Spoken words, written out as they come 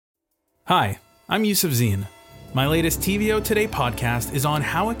Hi, I'm Yusuf Zine. My latest TVO Today podcast is on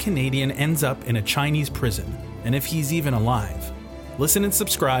how a Canadian ends up in a Chinese prison, and if he's even alive. Listen and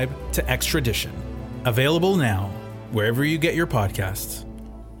subscribe to Extradition. Available now, wherever you get your podcasts.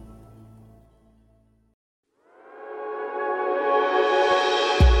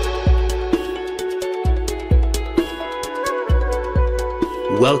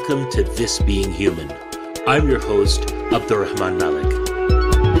 Welcome to This Being Human. I'm your host, Abdurrahman Malik.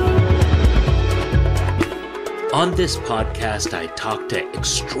 On this podcast, I talk to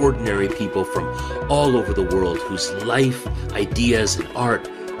extraordinary people from all over the world whose life, ideas, and art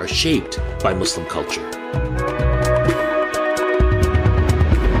are shaped by Muslim culture.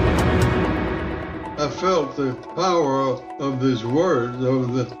 I felt the power of these words,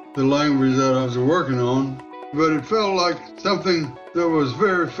 of the language that I was working on, but it felt like something that was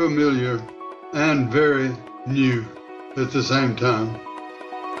very familiar and very new at the same time.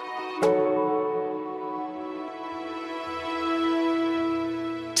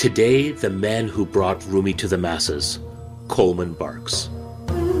 Today, the man who brought Rumi to the masses, Coleman Barks.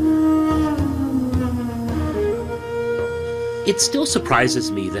 It still surprises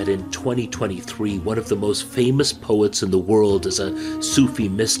me that in 2023, one of the most famous poets in the world is a Sufi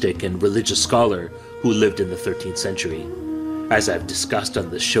mystic and religious scholar who lived in the 13th century. As I've discussed on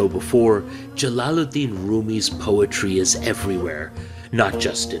this show before, Jalaluddin Rumi's poetry is everywhere, not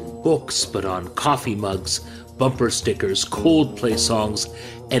just in books, but on coffee mugs, bumper stickers, Coldplay songs,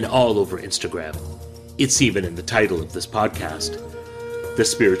 and all over Instagram. It's even in the title of this podcast. The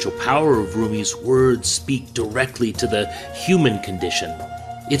spiritual power of Rumi's words speak directly to the human condition.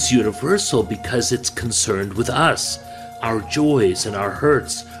 It's universal because it's concerned with us, our joys and our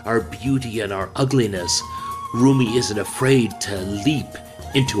hurts, our beauty and our ugliness. Rumi isn't afraid to leap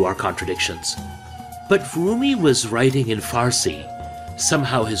into our contradictions. But Rumi was writing in Farsi.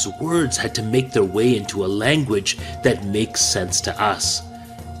 Somehow his words had to make their way into a language that makes sense to us.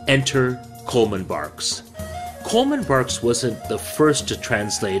 Enter Coleman Barks. Coleman Barks wasn't the first to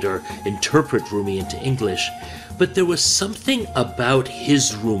translate or interpret Rumi into English, but there was something about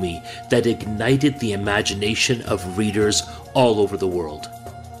his Rumi that ignited the imagination of readers all over the world.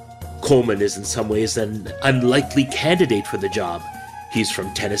 Coleman is in some ways an unlikely candidate for the job. He's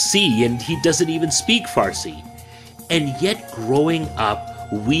from Tennessee and he doesn't even speak Farsi. And yet, growing up,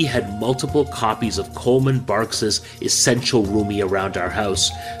 we had multiple copies of Coleman Barks's Essential Rumi around our house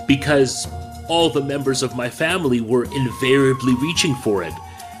because all the members of my family were invariably reaching for it.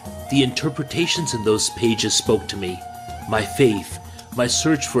 The interpretations in those pages spoke to me, my faith, my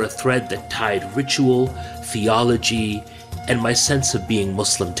search for a thread that tied ritual, theology, and my sense of being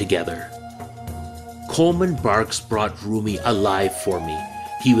Muslim together. Coleman Barks brought Rumi alive for me.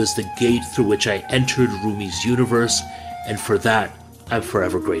 He was the gate through which I entered Rumi's universe, and for that, I'm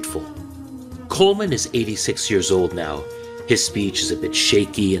forever grateful. Coleman is 86 years old now. His speech is a bit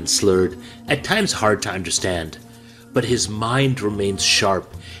shaky and slurred, at times hard to understand. But his mind remains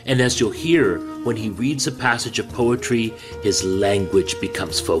sharp, and as you'll hear, when he reads a passage of poetry, his language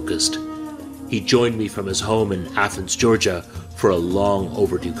becomes focused. He joined me from his home in Athens, Georgia, for a long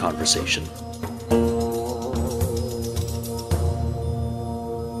overdue conversation.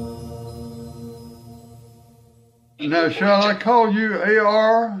 Now, shall I call you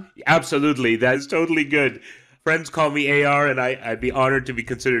AR? Absolutely, that's totally good. Friends call me AR, and I'd be honored to be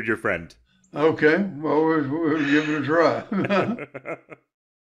considered your friend. Okay, well, we'll give it a try.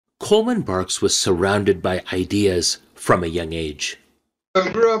 Coleman Barks was surrounded by ideas from a young age. I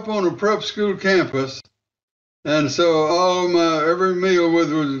grew up on a prep school campus, and so every meal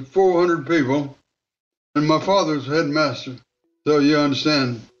was 400 people, and my father was headmaster. So you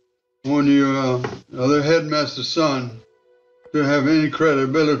understand, when you are the headmaster's son, to have any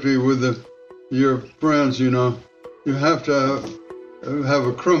credibility with your friends, you have to have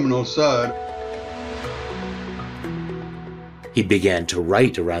a criminal side. He began to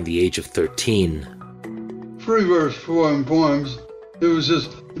write around the age of 13. Free verse poems. It was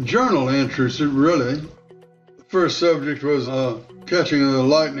just journal entries, really. The first subject was catching the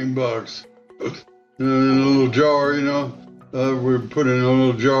lightning bugs. In a little jar, we put in a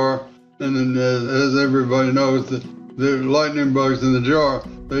little jar. And then, as everybody knows, the lightning bugs in the jar,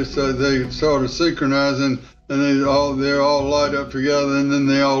 they sort of synchronize and they all light up together, and then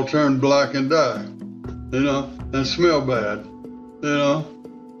they all turn black and die, and smell bad,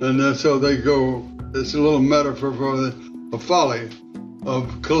 and so they go. It's a little metaphor for the folly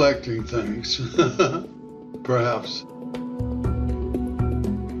of collecting things, perhaps.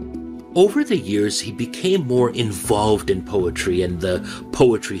 Over the years, he became more involved in poetry and the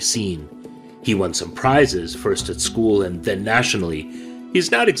poetry scene. He won some prizes, first at school and then nationally.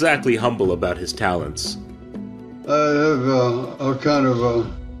 He's not exactly humble about his talents. I have a kind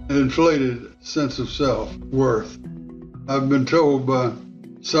of inflated sense of self-worth. I've been told by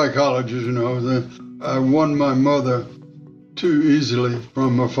psychologists, that I won my mother too easily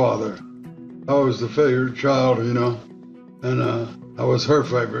from my father. I was the favorite child, and I was her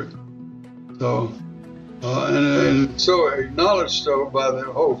favorite. So, and so acknowledged so by the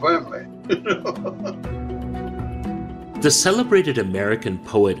whole family. The celebrated American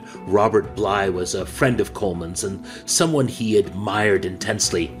poet Robert Bly was a friend of Coleman's and someone he admired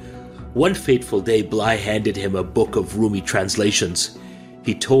intensely. One fateful day, Bly handed him a book of Rumi translations.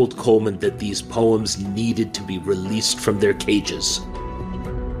 He told Coleman that these poems needed to be released from their cages.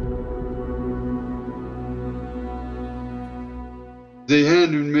 He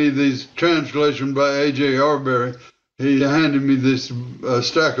handed me these translations by A.J. Arbery. He handed me this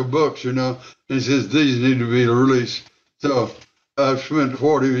stack of books, and he says, these need to be released. So I've spent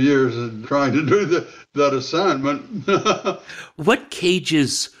 40 years trying to do that assignment. What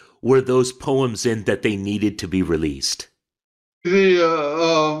cages were those poems in that they needed to be released?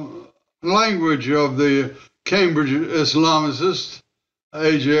 The language of the Cambridge Islamicists,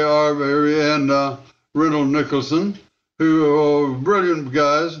 A.J. Arbery and Reynold Nicholson, who are brilliant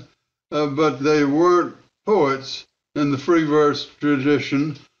guys, but they weren't poets in the free verse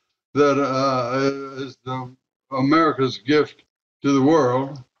tradition that is America's gift to the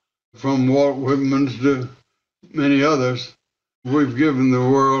world, from Walt Whitman's to many others. We've given the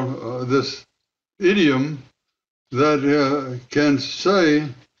world this idiom that can say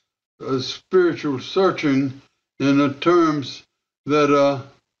spiritual searching in terms that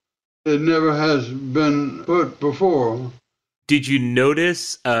it never has been put before. Did you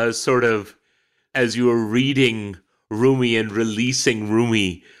notice sort of as you were reading Rumi and releasing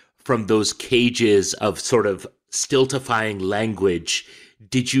Rumi from those cages of sort of stultifying language,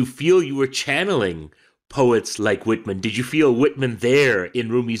 did you feel you were channeling poets like Whitman? Did you feel Whitman there in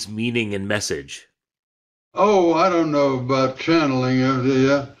Rumi's meaning and message? Oh, I don't know about channeling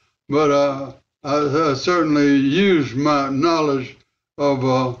it, but I certainly used my knowledge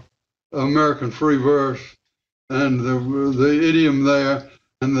of American free verse and the idiom there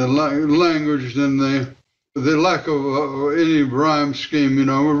and the language and the lack of any rhyme scheme.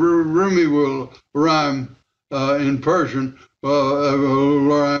 Rumi will rhyme in Persian, will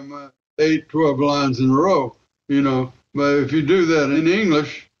rhyme 8, 12 lines in a row, But if you do that in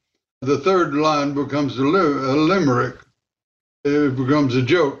English, the third line becomes a limerick. It becomes a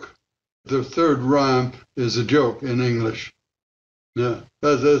joke. The third rhyme is a joke in English. Yeah,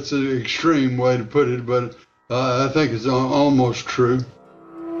 that's an extreme way to put it, but I think it's almost true.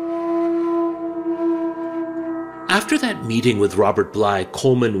 After that meeting with Robert Bly,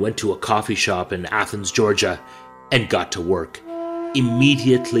 Coleman went to a coffee shop in Athens, Georgia, and got to work.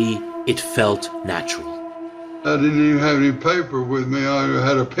 Immediately, it felt natural. I didn't even have any paper with me. I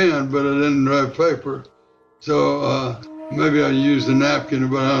had a pen, but I didn't have paper. So maybe I used a napkin,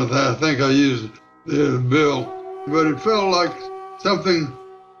 but I think I used the bill. But it felt like something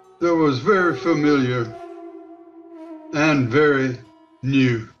that was very familiar and very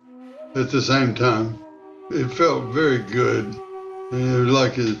new at the same time. It felt very good. And it was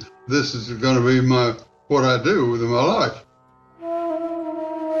like, this is going to be what I do with my life.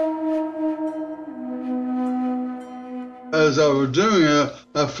 As I was doing it,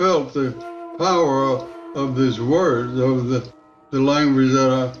 I felt the power of these words, of the language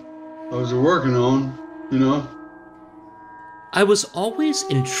that I was working on, I was always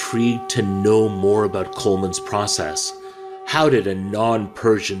intrigued to know more about Coleman's process. How did a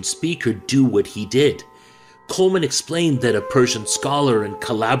non-Persian speaker do what he did? Coleman explained that a Persian scholar and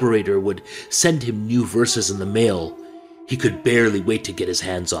collaborator would send him new verses in the mail. He could barely wait to get his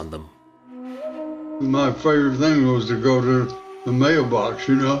hands on them. My favorite thing was to go to the mailbox,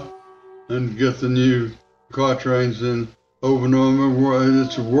 and get the new quatrains and open them.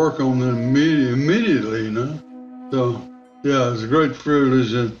 It's work on them immediately, So, yeah, it was a great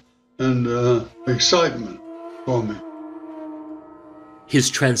privilege and excitement for me. His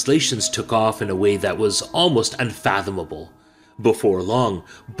translations took off in a way that was almost unfathomable. Before long,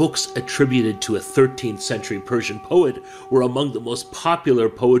 books attributed to a 13th century Persian poet were among the most popular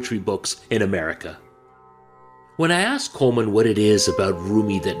poetry books in America. When I asked Coleman what it is about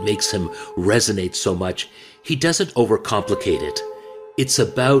Rumi that makes him resonate so much, he doesn't overcomplicate it. It's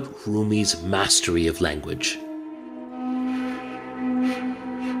about Rumi's mastery of language.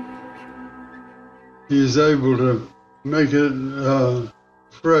 He's able to make it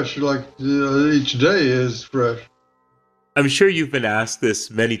fresh, like each day is fresh. I'm sure you've been asked this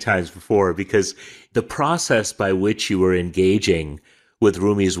many times before, because the process by which you were engaging with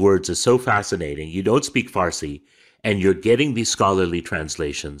Rumi's words is so fascinating. You don't speak Farsi, and you're getting these scholarly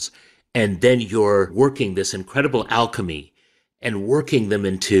translations, and then you're working this incredible alchemy and working them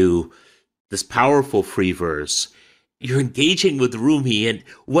into this powerful free verse. You're engaging with Rumi, and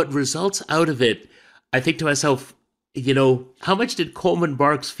what results out of it, I think to myself, how much did Coleman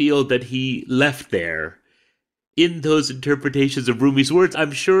Barks feel that he left there in those interpretations of Rumi's words?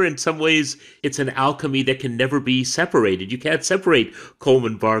 I'm sure in some ways it's an alchemy that can never be separated. You can't separate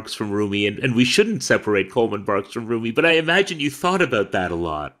Coleman Barks from Rumi, and we shouldn't separate Coleman Barks from Rumi, but I imagine you thought about that a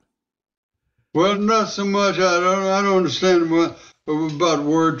lot. Well, not so much. I don't understand about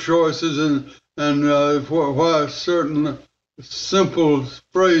word choices and why certain simple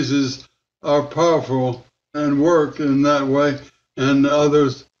phrases are powerful and work in that way, and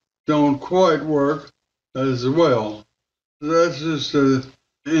others don't quite work as well. That's just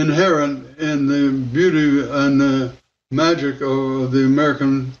inherent in the beauty and the magic of the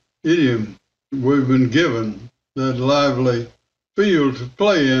American idiom. We've been given that lively field to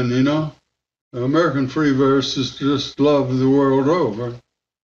play in. American free verse is just loved the world over,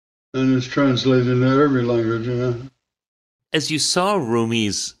 and it's translated into every language. As you saw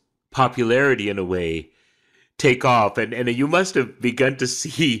Rumi's popularity in a way take off, and you must have begun to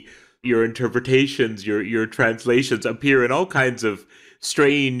see your interpretations, your translations appear in all kinds of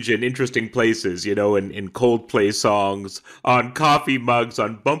strange and interesting places, in Coldplay songs, on coffee mugs,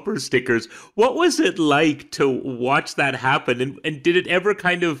 on bumper stickers. What was it like to watch that happen, and did it ever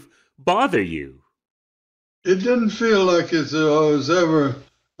kind of bother you? It didn't feel like I was ever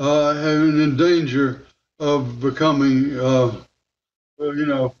in danger of becoming,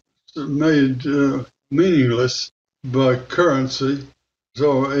 made meaningless by currency.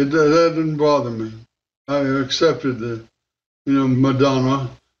 So that didn't bother me. I accepted the, Madonna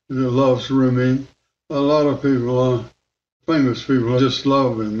loves Rumi. A lot of people, famous people, just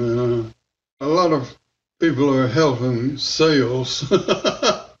love him. A lot of people are helping sales.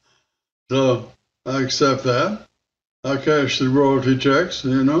 So I accept that. I cash the royalty checks,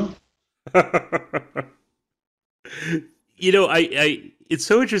 It's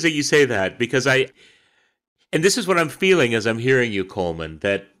so interesting you say that, because and this is what I'm feeling as I'm hearing you, Coleman,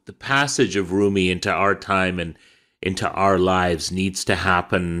 that the passage of Rumi into our time and into our lives needs to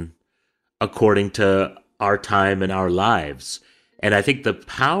happen according to our time and our lives. And I think the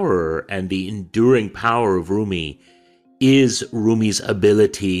power and the enduring power of Rumi is Rumi's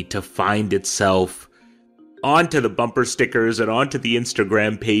ability to find itself onto the bumper stickers and onto the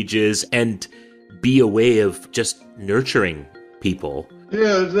Instagram pages and be a way of just nurturing people.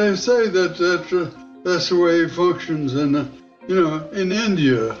 Yeah, they say that that's the way he functions. And, in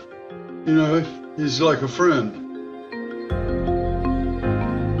India, he's like a friend.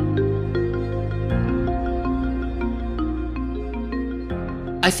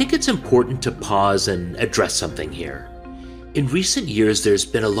 I think it's important to pause and address something here. In recent years, there's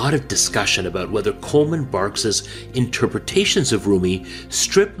been a lot of discussion about whether Coleman Barks's interpretations of Rumi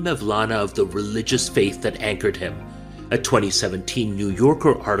strip Mevlana of the religious faith that anchored him. A 2017 New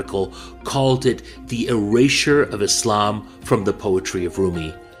Yorker article called it the erasure of Islam from the poetry of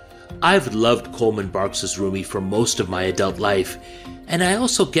Rumi. I've loved Coleman Barks's Rumi for most of my adult life, and I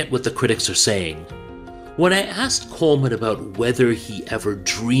also get what the critics are saying. When I asked Coleman about whether he ever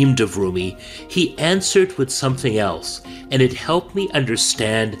dreamed of Rumi, he answered with something else, and it helped me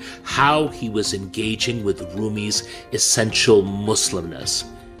understand how he was engaging with Rumi's essential Muslimness.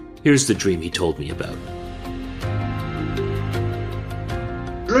 Here's the dream he told me about.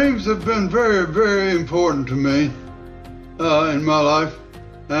 Dreams have been very, very important to me in my life,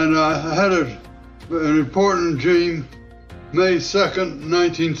 and I had an important dream May 2nd,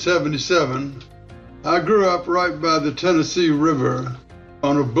 1977. I grew up right by the Tennessee River,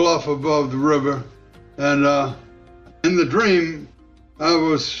 on a bluff above the river, and in the dream, I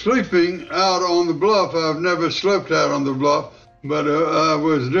was sleeping out on the bluff. I've never slept out on the bluff, but I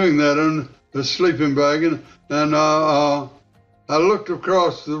was doing that in the sleeping bag, and I looked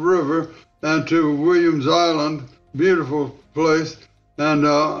across the river and to Williams Island, beautiful place, and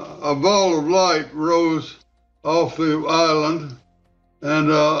a ball of light rose off the island, and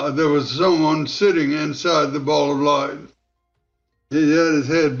there was someone sitting inside the ball of light. He had his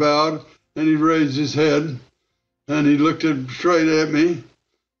head bowed, and he raised his head, and he looked straight at me,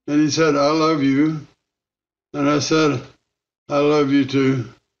 and he said, "I love you." And I said, "I love you too."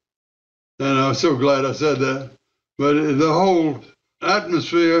 And I was so glad I said that. But the whole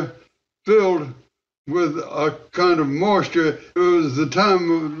atmosphere filled with a kind of moisture. It was the time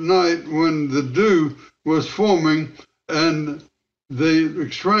of night when the dew was forming, and the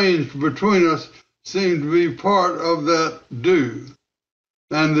exchange between us seemed to be part of that dew.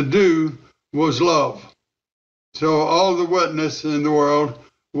 and the dew was love. So all the wetness in the world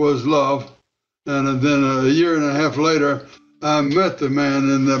was love. And then a year and a half later, I met the man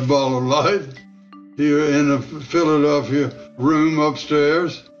in that ball of light. He in a Philadelphia room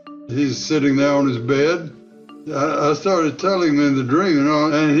upstairs. He's sitting there on his bed. I started telling him the dream,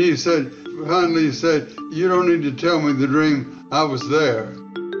 and he said, finally he said, "You don't need to tell me the dream. I was there."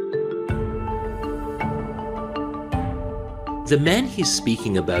 The man he's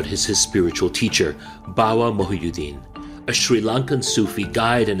speaking about is his spiritual teacher, Bawa Muhyiddin, a Sri Lankan Sufi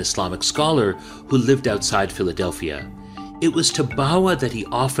guide and Islamic scholar who lived outside Philadelphia. It was to Bawa that he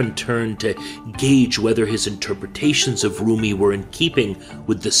often turned to gauge whether his interpretations of Rumi were in keeping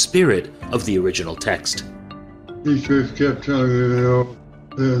with the spirit of the original text. He kept telling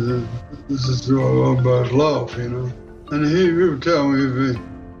me, this is all about love, And he would tell me if he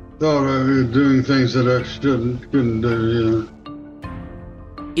thought I was doing things that I couldn't do,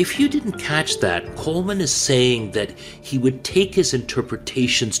 If you didn't catch that, Coleman is saying that he would take his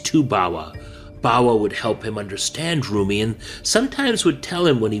interpretations to Bawa. Bawa would help him understand Rumi and sometimes would tell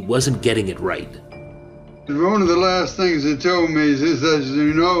him when he wasn't getting it right. One of the last things he told me is, he says,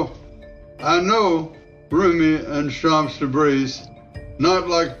 I know Rumi and Shams Tabriz, not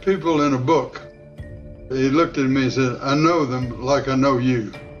like people in a book. He looked at me and said, I know them like I know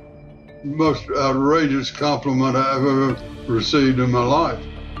you. Most outrageous compliment I've ever received in my life.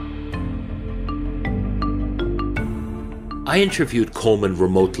 I interviewed Coleman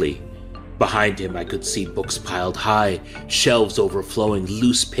remotely. Behind him, I could see books piled high, shelves overflowing,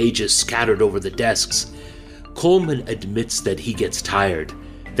 loose pages scattered over the desks. Coleman admits that he gets tired,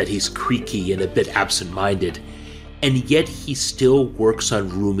 that he's creaky and a bit absent-minded, and yet he still works on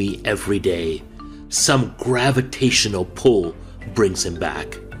Rumi every day. Some gravitational pull brings him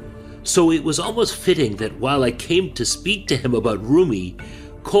back. So it was almost fitting that while I came to speak to him about Rumi,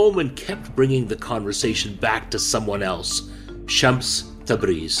 Coleman kept bringing the conversation back to someone else, Shams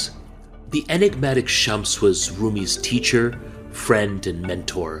Tabriz. The enigmatic Shams was Rumi's teacher, friend, and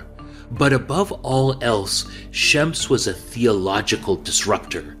mentor. But above all else, Shams was a theological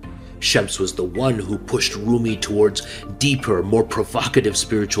disruptor. Shams was the one who pushed Rumi towards deeper, more provocative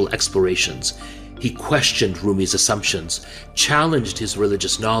spiritual explorations. He questioned Rumi's assumptions, challenged his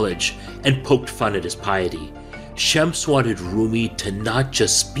religious knowledge, and poked fun at his piety. Shams wanted Rumi to not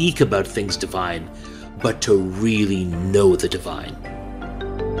just speak about things divine, but to really know the divine.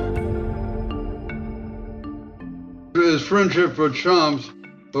 His friendship with Shams,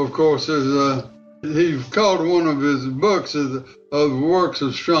 of course, is he called one of his books of works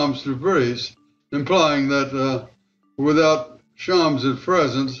of Shams Tabriz, implying that without Shams'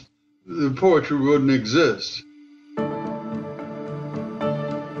 presence, the poetry wouldn't exist.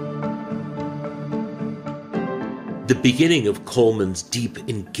 The beginning of Coleman's deep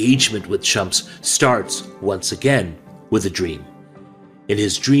engagement with Shams starts, once again, with a dream. In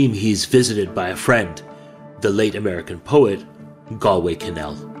his dream, he's visited by a friend, the late American poet, Galway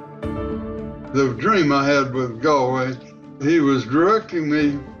Kinnell. The dream I had with Galway, he was directing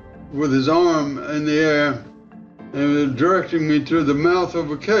me with his arm in the air and directing me to the mouth of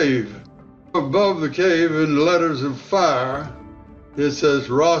a cave. Above the cave, in letters of fire, it says,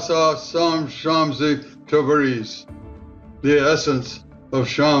 Rasa Sam Shamsi Tabriz, the essence of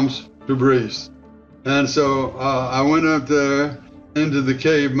Shams Tabriz. And so I went up there into the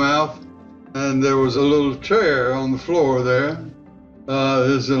cave mouth, and there was a little chair on the floor there.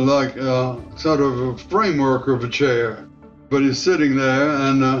 It's like sort of a framework of a chair. But he's sitting there,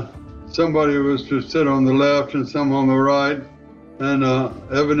 and somebody was to sit on the left and some on the right, and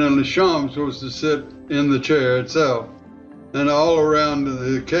evidently Shams was to sit in the chair itself. And all around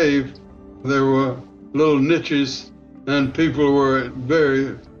the cave, there were little niches, and people were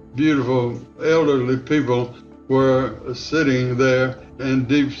very beautiful, elderly people were sitting there in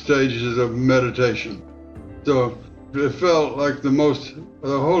deep stages of meditation. So it felt like the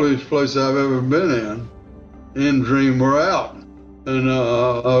holiest place I've ever been in dream or out. And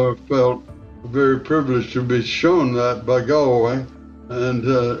I felt very privileged to be shown that by Galway and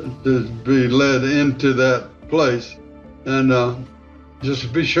to be led into that place and just to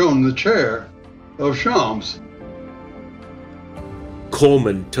be shown the chair of Shams.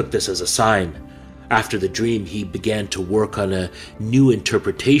 Coleman took this as a sign. After the dream, he began to work on a new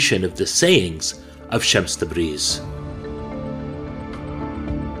interpretation of the sayings of Shams Tabriz.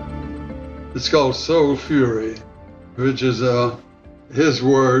 It's called soul fury, which is his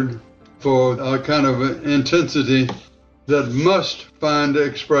word for a kind of intensity that must find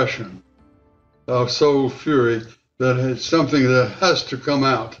expression. Soul fury, that is something that has to come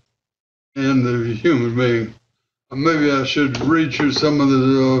out in the human being. Maybe I should read you some of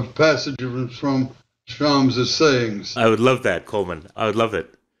the passages from Shams' sayings. I would love that, Coleman. I would love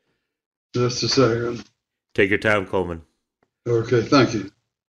it. Just a second. Take your time, Coleman. Okay, thank you.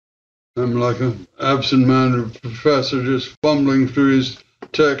 I'm like an absent-minded professor just fumbling through his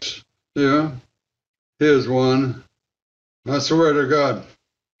text here. Here's one. I swear to God,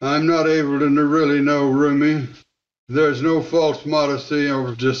 I'm not able to really know Rumi. There's no false modesty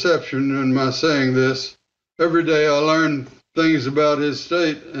or deception in my saying this. Every day I learn things about his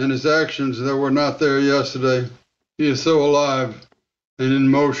state and his actions that were not there yesterday. He is so alive and in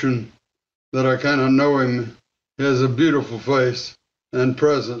motion that I cannot know him. He has a beautiful face and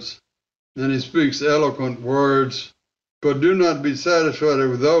presence, and he speaks eloquent words. But do not be satisfied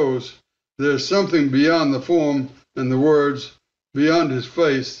with those. There's something beyond the form and the words, beyond his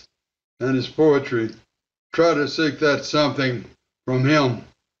face and his poetry. Try to seek that something from him.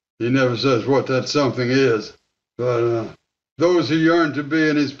 He never says what that something is. But those who yearn to be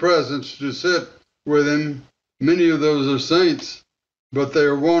in his presence, to sit with him, many of those are saints, but they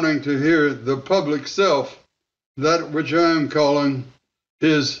are wanting to hear the public self, that which I am calling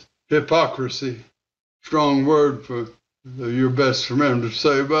his hypocrisy. Strong word for your best friend to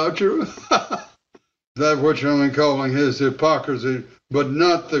say about you. That which I'm calling his hypocrisy, but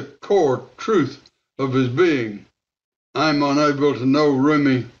not the core truth of his being. I'm unable to know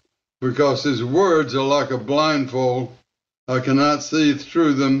Rumi because his words are like a blindfold. I cannot see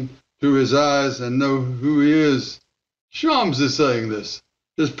through them to his eyes and know who he is. Shams is saying this.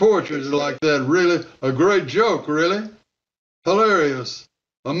 His poetry is like that, really. A great joke, really. Hilarious.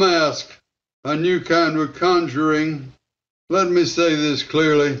 A mask. A new kind of conjuring. Let me say this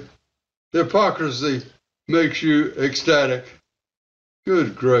clearly. Hypocrisy makes you ecstatic.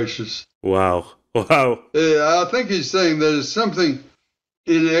 Good gracious. Wow. Wow. I think he's saying there's something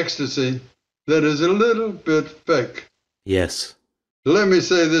in ecstasy that is a little bit fake. Yes. Let me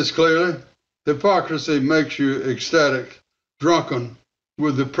say this clearly. Hypocrisy makes you ecstatic, drunken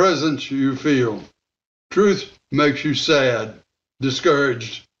with the presence you feel. Truth makes you sad,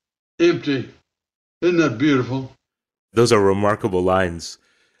 discouraged, empty. Isn't that beautiful? Those are remarkable lines,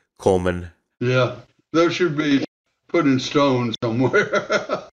 Coleman. Yeah, those should be put in stone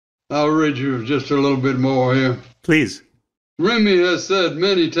somewhere. I'll read you just a little bit more here. Please. Rumi has said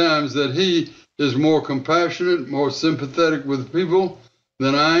many times that he is more compassionate, more sympathetic with people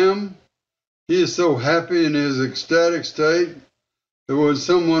than I am. He is so happy in his ecstatic state that when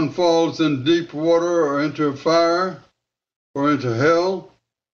someone falls in deep water or into a fire or into hell,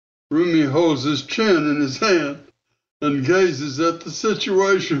 Rumi holds his chin in his hand and gazes at the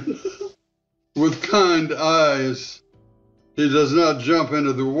situation with kind eyes. He does not jump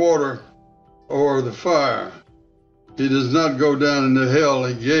into the water or the fire. He does not go down into hell.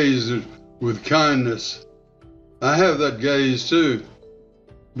 He gazes with kindness. I have that gaze too,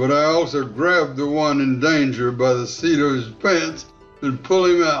 but I also grab the one in danger by the seat of his pants and pull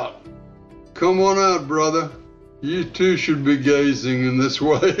him out. Come on out, brother. You too should be gazing in this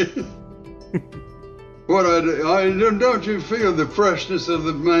way. Don't you feel the freshness of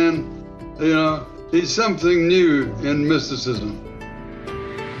the man? You know, he's something new in mysticism.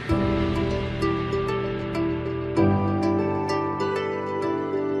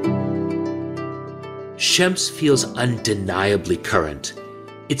 Shams feels undeniably current.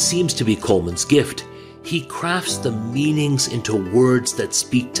 It seems to be Coleman's gift. He crafts the meanings into words that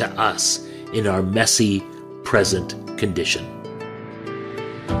speak to us in our messy, present condition.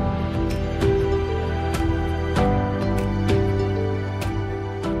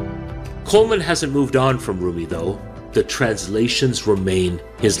 Coleman hasn't moved on from Rumi, though. The translations remain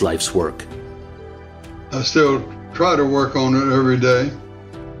his life's work. I still try to work on it every day.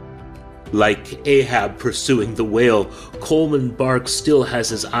 Like Ahab pursuing the whale, Coleman Bark still has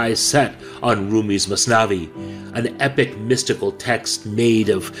his eyes set on Rumi's Masnavi, an epic mystical text made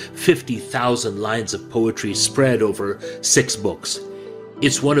of 50,000 lines of poetry spread over 6 books.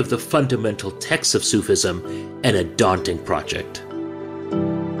 It's one of the fundamental texts of Sufism and a daunting project.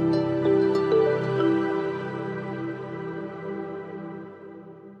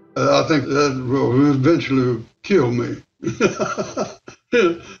 I think that will eventually kill me.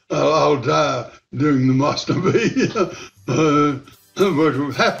 I'll die doing the Masnavi,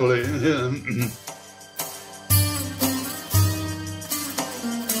 but happily.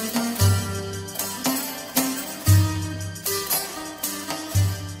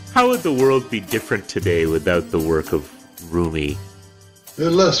 How would the world be different today without the work of Rumi? It's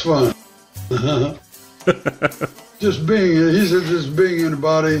less fun. Just being in the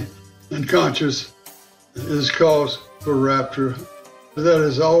body and conscious is cause for rapture. That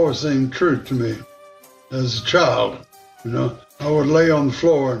has always seemed true to me. as a child. I would lay on the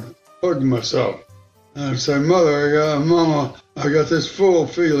floor and hug myself. And I'd say, Mama, I got this full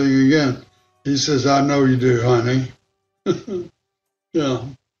feeling again. He says, I know you do, honey. Yeah,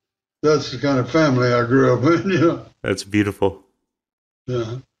 that's the kind of family I grew up in, That's beautiful.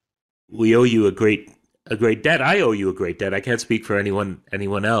 Yeah. We owe you a great debt. I owe you a great debt. I can't speak for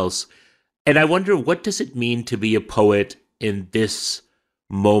anyone else. And I wonder, what does it mean to be a poet in this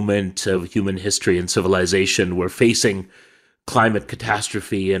moment of human history and civilization? We're facing climate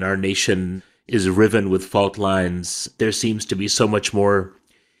catastrophe and our nation is riven with fault lines. There seems to be so much more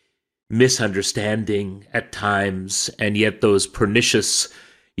misunderstanding at times, and yet those pernicious,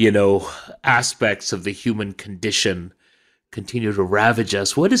 aspects of the human condition continue to ravage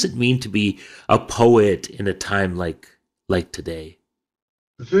us. What does it mean to be a poet in a time like today?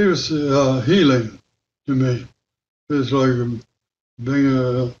 It feels healing to me. It's like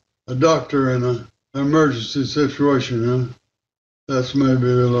being a doctor in an emergency situation. That's maybe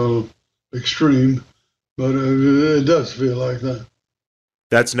a little extreme, but it does feel like that.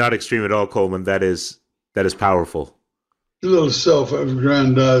 That's not extreme at all, Coleman. That is powerful. A little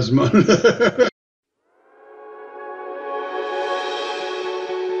self-aggrandizement.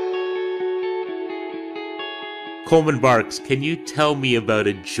 Coleman Barks, can you tell me about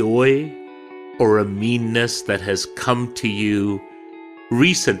a joy or a meanness that has come to you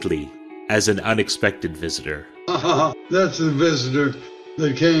recently as an unexpected visitor? That's the visitor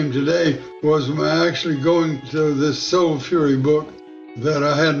that came today, was actually going to this Soul Fury book that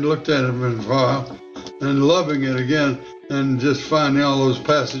I hadn't looked at in a while, and loving it again, and just finding all those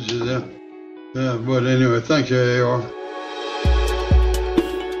passages in. Yeah, but anyway, thank you, A.R.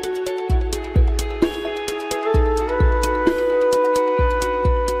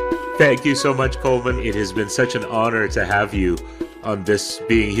 Thank you so much, Coleman. It has been such an honor to have you on This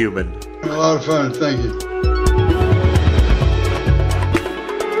Being Human. A lot of fun. Thank you.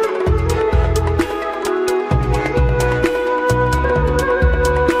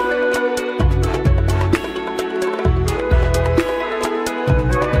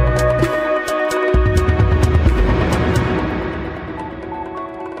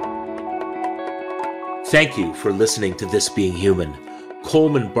 Thank you for listening to This Being Human.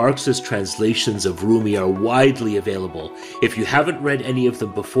 Coleman Barks's translations of Rumi are widely available. If you haven't read any of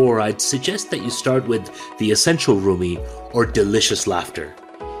them before, I'd suggest that you start with The Essential Rumi or Delicious Laughter.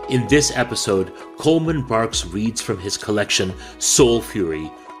 In this episode, Coleman Barks reads from his collection Soul Fury,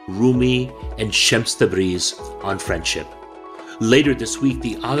 Rumi and Shams Tabriz on friendship. Later this week,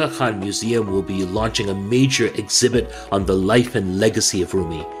 the Aga Khan Museum will be launching a major exhibit on the life and legacy of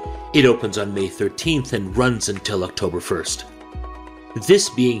Rumi. It opens on May 13th and runs until October 1st. This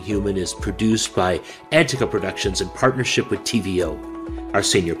Being Human is produced by Antica Productions in partnership with TVO. Our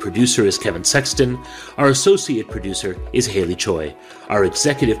senior producer is Kevin Sexton. Our associate producer is Haley Choi. Our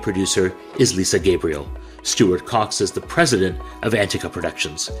executive producer is Lisa Gabriel. Stuart Cox is the president of Antica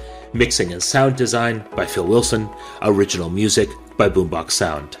Productions. Mixing and sound design by Phil Wilson. Original music by Boombox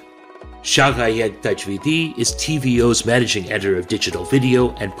Sound. Shagayeg Tajvidi is TVO's managing editor of digital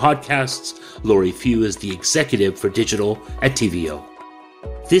video and podcasts. Laurie Few is the executive for digital at TVO.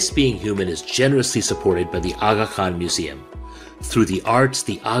 This Being Human is generously supported by the Aga Khan Museum. Through the arts,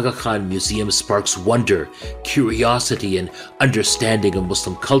 the Aga Khan Museum sparks wonder, curiosity, and understanding of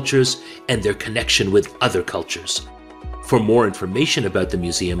Muslim cultures and their connection with other cultures. For more information about the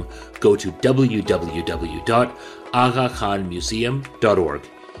museum, go to www.agakhanmuseum.org.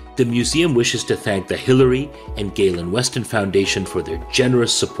 The museum wishes to thank the Hillary and Galen Weston Foundation for their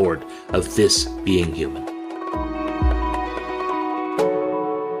generous support of This Being Human.